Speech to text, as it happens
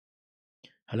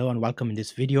Hello and welcome. In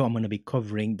this video I'm going to be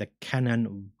covering the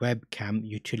Canon Webcam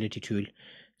Utility tool.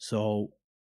 So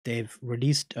they've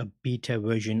released a beta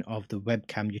version of the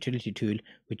Webcam Utility tool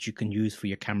which you can use for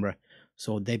your camera.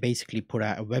 So they basically put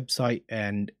out a website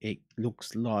and it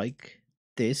looks like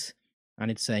this,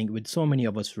 and it's saying, with so many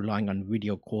of us relying on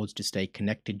video calls to stay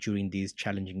connected during these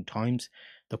challenging times,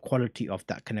 the quality of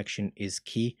that connection is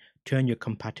key. Turn your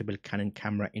compatible Canon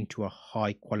camera into a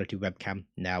high quality webcam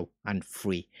now and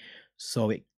free.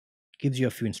 So it gives you a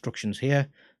few instructions here.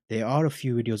 There are a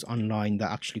few videos online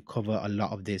that actually cover a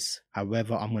lot of this.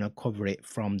 However, I'm going to cover it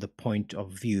from the point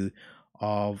of view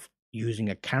of using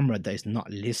a camera that is not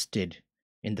listed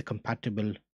in the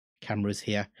compatible cameras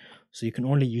here. So you can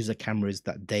only use the cameras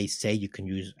that they say you can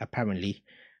use, apparently.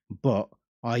 But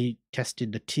I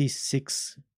tested the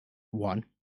T6 one.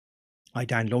 I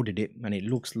downloaded it and it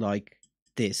looks like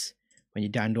this. When you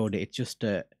download it, it's just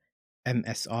a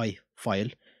MSI file.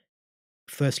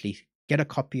 Firstly, get a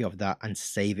copy of that and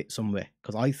save it somewhere,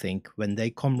 because I think when they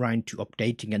come round to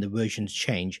updating and the versions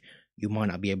change, you might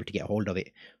not be able to get hold of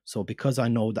it. So because I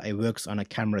know that it works on a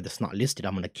camera that's not listed,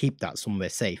 I'm going to keep that somewhere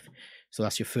safe. So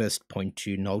that's your first point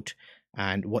to note.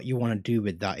 And what you want to do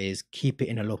with that is keep it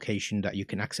in a location that you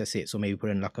can access it. So maybe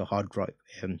put in like a hard drive,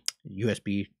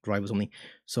 USB drive or something.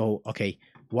 So okay,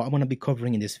 what I'm going to be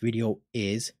covering in this video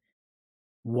is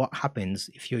what happens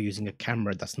if you're using a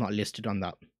camera that's not listed on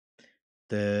that.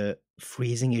 The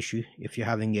freezing issue, if you're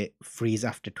having it freeze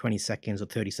after 20 seconds or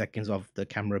 30 seconds of the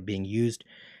camera being used,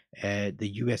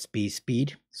 the USB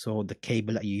speed, so the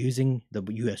cable that you're using, the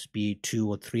USB 2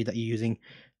 or 3 that you're using,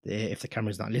 if the camera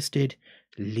is not listed,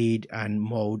 lead and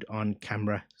mode on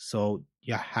camera, so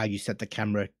yeah, how you set the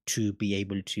camera to be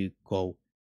able to go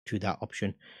to that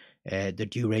option, the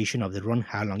duration of the run,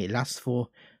 how long it lasts for,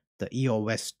 the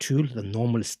EOS tool, the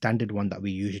normal standard one that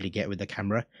we usually get with the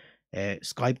camera,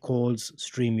 Skype calls,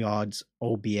 StreamYards,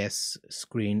 OBS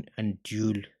screen, and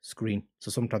dual screen. So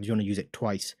sometimes you want to use it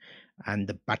twice, and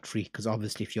the battery, because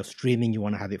obviously if you're streaming, you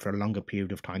want to have it for a longer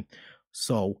period of time.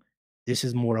 So this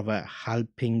is more of a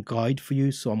helping guide for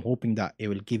you. So I'm hoping that it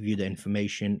will give you the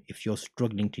information if you're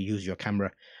struggling to use your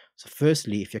camera. So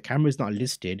firstly, if your camera is not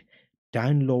listed,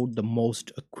 download the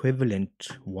most equivalent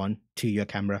one to your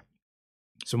camera.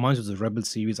 So mine was the Rebel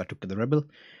series. I took the Rebel.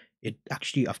 It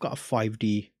actually, I've got a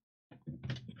 5D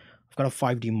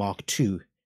Mark II,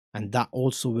 and that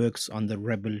also works on the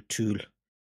Rebel tool.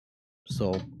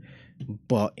 So,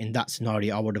 but in that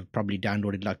scenario, I would have probably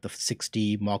downloaded like the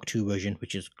 6D Mark II version,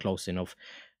 which is close enough.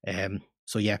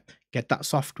 So yeah, get that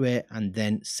software and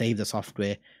then save the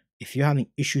software. If you're having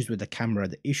issues with the camera,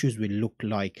 the issues will look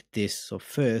like this. So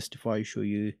first, if I show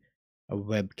you a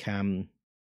webcam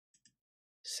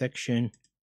section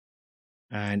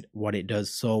and what it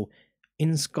does. So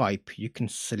in Skype, you can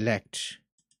select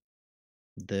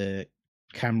the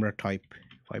camera type.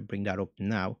 If I bring that up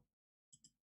now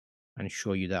and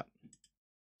show you that,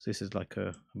 so this is like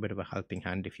a bit of a helping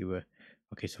hand if you were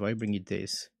okay. So if I bring you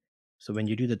this, so when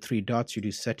you do the 3 dots, you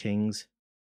do settings,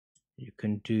 you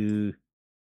can do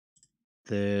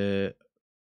the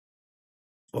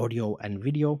audio and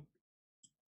video,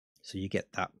 so you get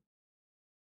that.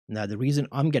 Now the reason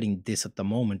I'm getting this at the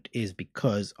moment is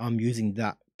because I'm using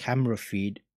that camera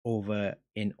feed over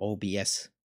in OBS.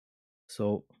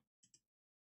 So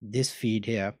this feed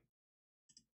here,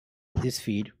 this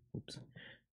feed, oops,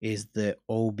 is the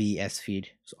OBS feed.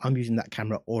 So I'm using that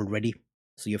camera already.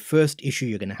 So your first issue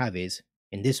you're going to have is,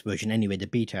 in this version anyway, the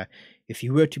beta, if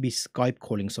you were to be Skype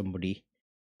calling somebody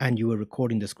and you were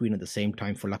recording the screen at the same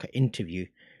time for like an interview,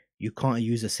 you can't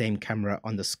use the same camera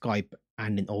on the Skype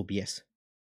and in OBS.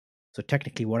 So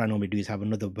technically what I normally do is have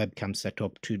another webcam set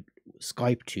up to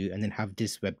Skype to, and then have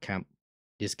this webcam,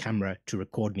 this camera to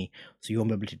record me. So you won't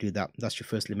be able to do that. That's your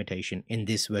first limitation in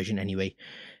this version anyway.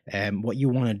 What you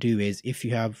want to do is, if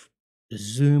you have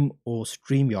Zoom or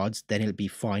StreamYards, then it'll be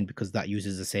fine because that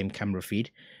uses the same camera feed,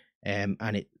 and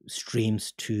it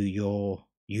streams to your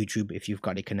YouTube if you've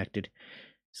got it connected.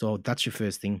 So that's your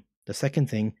first thing. The second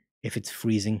thing, if it's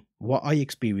freezing, what I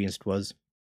experienced was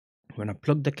when I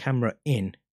plugged the camera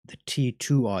in, the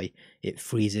T2i, it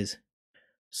freezes.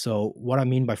 So what I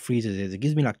mean by freezes is it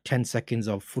gives me like 10 seconds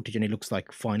of footage and it looks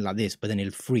like fine like this, but then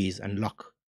it'll freeze and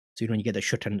lock. So when you get the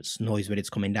shutter noise when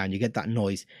it's coming down, you get that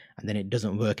noise and then it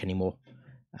doesn't work anymore.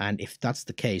 And if that's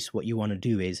the case, what you want to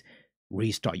do is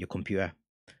restart your computer.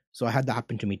 So I had that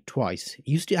happen to me twice. It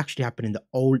used to actually happen in the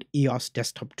old EOS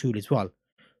desktop tool as well.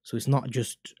 So it's not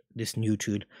just this new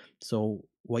tool. So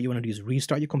what you want to do is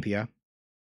restart your computer,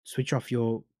 switch off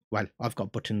your, well, I've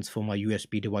got buttons for my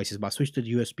USB devices, but I switch the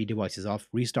USB devices off,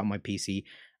 restart my PC,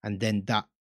 and then that,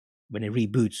 when it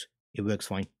reboots, it works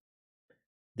fine.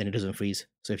 then it doesn't freeze.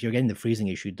 So if you're getting the freezing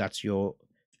issue, that's your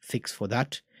fix for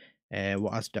that.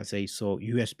 What else did I say? So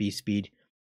USB speed,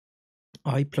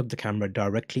 I plugged the camera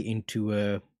directly into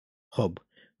a hub,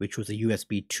 which was a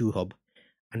USB 2 hub,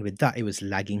 and with that it was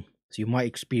lagging. So you might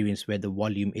experience where the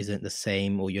volume isn't the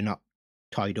same, or you're not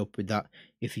tied up with that.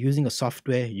 If you're using a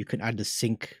software, you can add the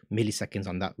sync milliseconds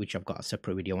on that, which I've got a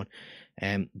separate video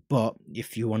on. But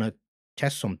if you want to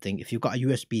test something, if you've got a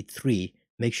USB 3,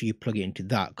 make sure you plug it into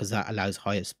that, because that allows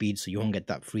higher speed, so you won't get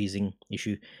that freezing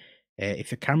issue.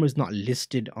 If your camera is not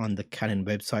listed on the Canon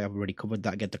website, I've already covered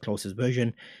that. Get the closest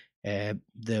version.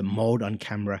 The mode on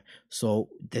camera. So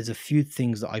there's a few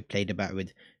things that I played about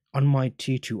with. On my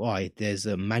T2i, there's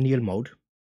a manual mode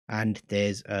and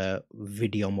there's a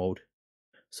video mode.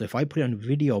 So if I put it on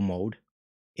video mode,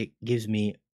 it gives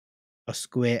me a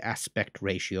square aspect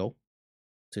ratio.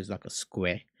 So it's like a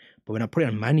square. But when I put it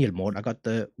on manual mode, I got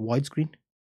the widescreen.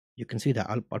 You can see that.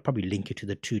 I'll probably link you to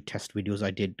the 2 test videos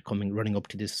I did running up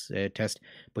to this test.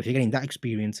 But if you're getting that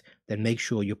experience, then make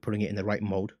sure you're putting it in the right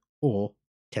mode, or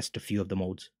test a few of the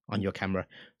modes on your camera.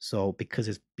 So because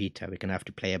it's beta, we're gonna have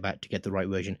to play about to get the right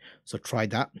version. So try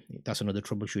that. That's another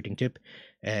troubleshooting tip.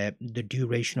 The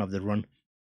duration of the run,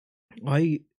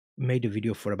 I made a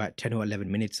video for about 10 or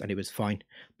 11 minutes and it was fine.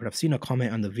 But I've seen a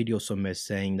comment on the video somewhere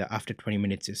saying that after 20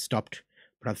 minutes it stopped.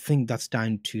 But I think that's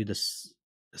down to the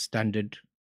standard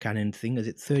Canon thing. Is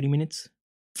it 30 minutes?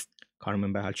 Can't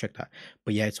remember. I'll check that.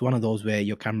 But yeah, it's one of those where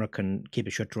your camera can keep a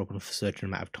shutter open for a certain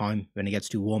amount of time. When it gets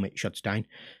too warm, it shuts down.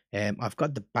 I've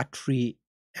got the battery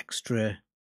extra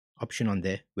option on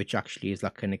there, which actually is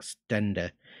like an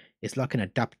extender. It's like an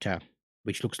adapter,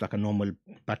 which looks like a normal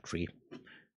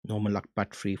like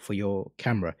battery for your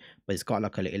camera, but it's got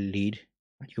like a little lead.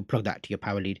 You can plug that to your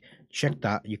power lead. Check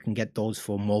that. You can get those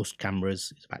for most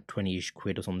cameras. It's about 20-ish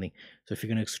quid or something. So if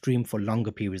you're going to stream for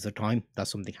longer periods of time,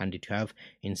 that's something handy to have.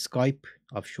 In Skype,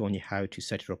 I've shown you how to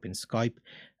set it up in Skype.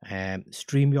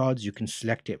 StreamYards, you can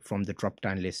select it from the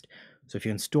drop-down list. So if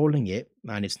you're installing it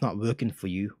and it's not working for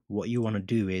you, what you want to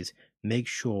do is make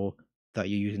sure that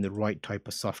you're using the right type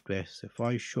of software. So if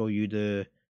I show you the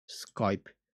Skype,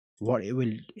 what it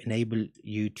will enable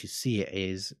you to see it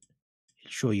is,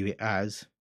 it'll show you it as,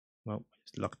 well,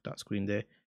 just lock that screen there.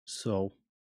 So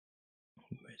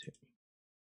where is it?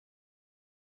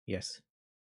 Yes,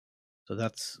 so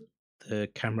that's the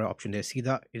camera option there. See,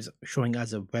 that is showing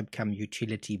as a webcam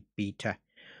utility beta.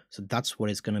 So that's what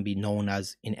it's going to be known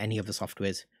as in any of the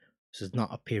softwares. So it's not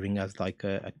appearing as like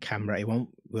a camera. It won't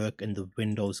work in the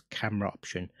Windows camera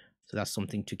option. So that's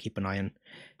something to keep an eye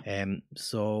on.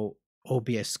 So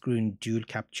OBS screen dual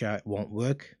capture won't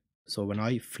work. So when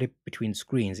I flip between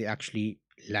screens, it actually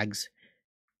lags.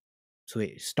 So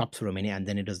it stops for a minute and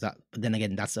then it does that. But then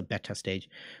again, that's a beta stage.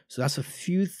 So that's a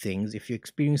few things. If you're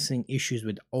experiencing issues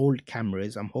with old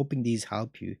cameras, I'm hoping these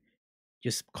help you.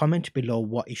 Just comment below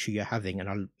what issue you're having and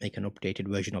I'll make an updated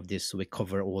version of this so we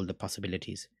cover all the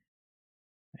possibilities.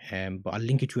 But I'll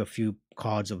link you to a few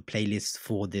cards of playlists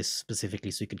for this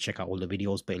specifically so you can check out all the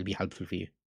videos, but it'll be helpful for you.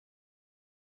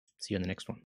 See you on the next one.